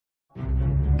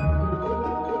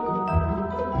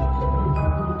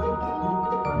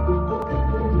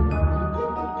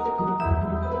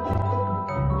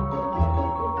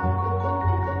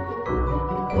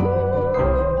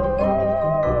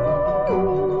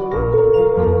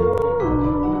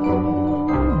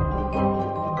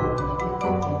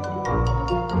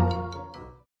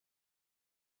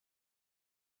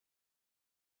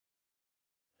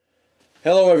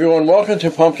Hello everyone, welcome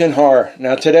to Pumpkin Horror.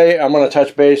 Now today I'm going to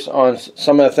touch base on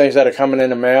some of the things that are coming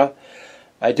in the mail.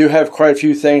 I do have quite a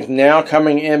few things now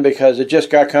coming in because it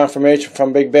just got confirmation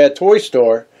from Big Bad Toy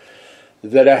Store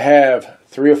that I have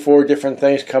 3 or 4 different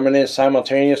things coming in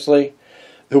simultaneously.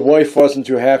 The wife wasn't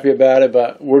too happy about it,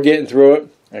 but we're getting through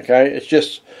it. Okay, it's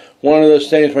just one of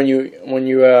those things when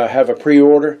you have a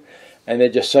pre-order and they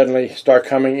just suddenly start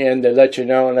coming in, they let you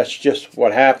know, and that's just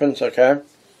what happens. Okay,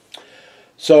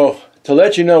 so to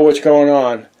let you know what's going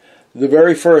on, the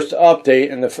very first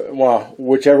update, and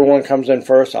whichever one comes in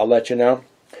first, I'll let you know.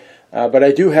 But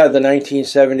I do have the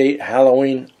 1978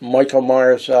 Halloween Michael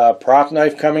Myers prop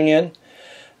knife coming in.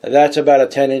 That's about a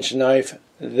 10-inch knife.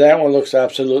 That one looks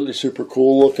absolutely super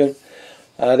cool looking.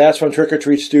 That's from Trick or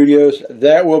Treat Studios.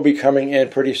 That will be coming in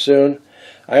pretty soon.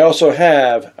 I also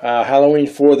have Halloween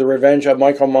 4: The Revenge of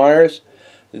Michael Myers.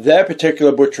 That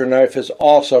particular butcher knife is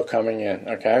also coming in.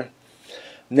 Okay.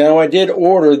 Now I did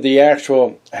order the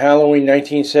actual Halloween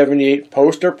 1978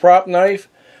 poster prop knife,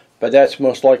 but that's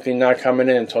most likely not coming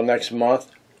in until next month.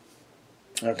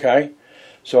 Okay,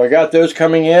 so I got those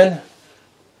coming in,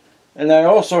 and I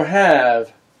also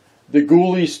have the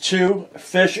Ghoulies 2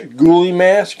 fish ghoulie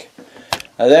mask.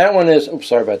 That one is, oops,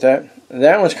 sorry about that.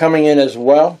 That one's coming in as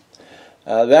well.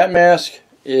 That mask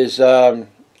is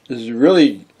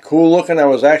really cool looking. I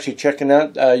was actually checking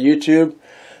out YouTube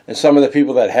and some of the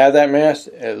people that have that mask.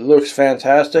 It looks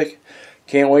fantastic.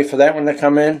 Can't wait for that one to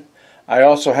come in. I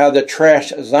also have the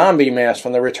trash zombie mask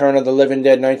from the Return of the Living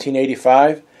Dead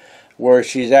 1985, where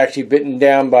she's actually bitten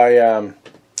down by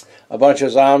a bunch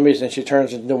of zombies and she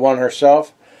turns into one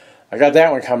herself. I got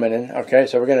that one coming in. Okay,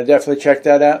 so we're going to definitely check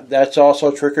that out. That's also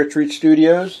Trick or Treat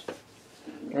Studios.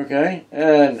 Okay,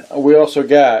 and we also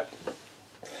got,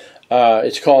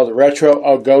 it's called Retro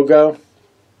A Go-Go.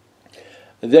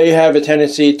 They have a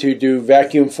tendency to do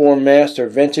vacuum form masks or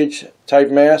vintage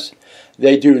type masks.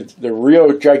 They do the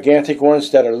real gigantic ones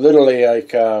that are literally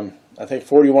like, I think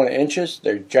 41 inches.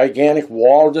 They're gigantic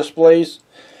wall displays.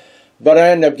 But I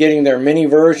end up getting their mini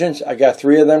versions. I got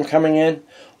 3 of them coming in.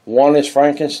 One is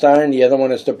Frankenstein. The other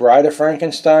one is the Bride of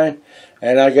Frankenstein.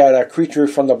 And I got a Creature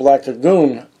from the Black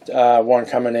Lagoon one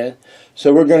coming in.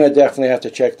 So we're going to definitely have to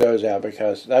check those out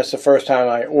because that's the first time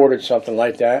I ordered something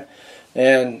like that.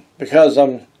 And because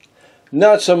I'm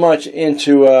not so much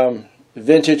into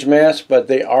vintage masks, but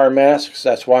they are masks,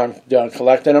 that's why I'm done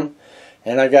collecting them.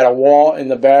 And I got a wall in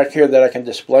the back here that I can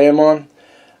display them on.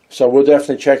 So we'll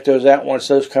definitely check those out once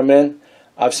those come in.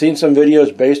 I've seen some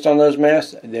videos based on those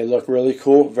masks. They look really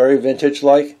cool, very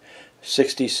vintage-like,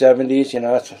 60s, 70s. You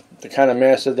know, that's the kind of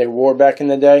masks that they wore back in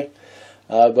the day.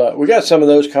 But we got some of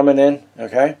those coming in,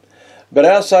 okay? But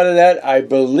outside of that, I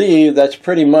believe that's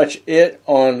pretty much it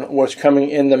on what's coming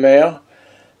in the mail.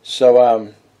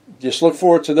 So just look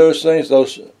forward to those things.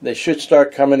 They should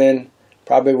start coming in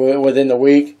probably within the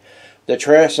week. The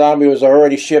trash zombie was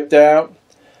already shipped out.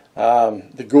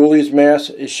 The Ghoulies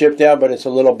mask is shipped out, but it's a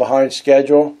little behind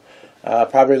schedule.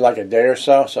 Probably like a day or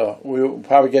so. So we'll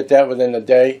probably get that within the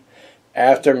day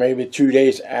after, maybe 2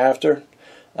 days after.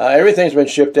 Everything's been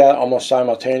shipped out almost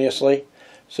simultaneously.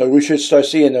 So we should start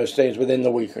seeing those things within the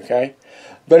week, okay?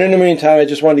 But in the meantime, I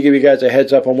just wanted to give you guys a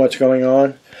heads up on what's going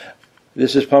on.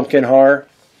 This is Pumpkin Horror.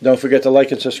 Don't forget to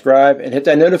like and subscribe and hit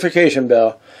that notification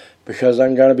bell because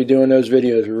I'm going to be doing those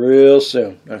videos real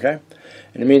soon, okay?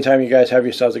 In the meantime, you guys have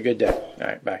yourselves a good day. All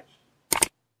right, bye.